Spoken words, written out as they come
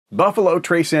Buffalo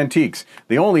Trace Antiques,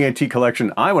 the only antique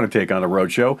collection I want to take on a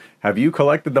roadshow. Have you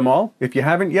collected them all? If you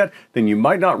haven't yet, then you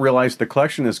might not realize the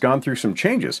collection has gone through some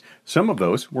changes. Some of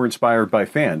those were inspired by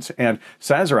fans, and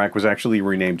Sazerac was actually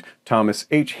renamed Thomas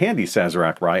H. Handy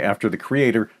Sazerac Rye after the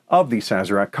creator of the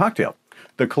Sazerac cocktail.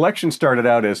 The collection started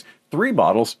out as 3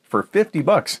 bottles for $50.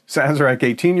 Sazerac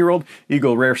 18-year-old,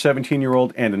 Eagle Rare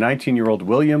 17-year-old, and a 19-year-old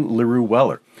William Larue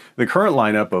Weller. The current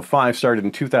lineup of 5 started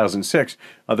in 2006,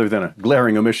 other than a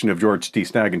glaring omission of George T.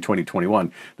 Stagg in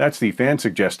 2021. That's the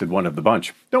fan-suggested one of the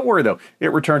bunch. Don't worry though,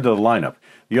 it returned to the lineup.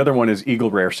 The other one is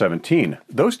Eagle Rare 17.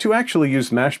 Those two actually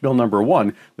use mash bill number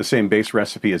 1, the same base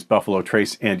recipe as Buffalo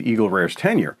Trace and Eagle Rare's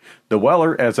 10-year. The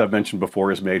Weller, as I've mentioned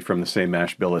before, is made from the same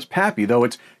mash bill as Pappy, though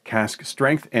it's cask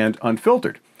strength and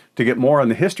unfiltered. To get more on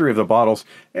the history of the bottles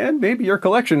and maybe your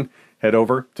collection, head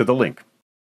over to the link.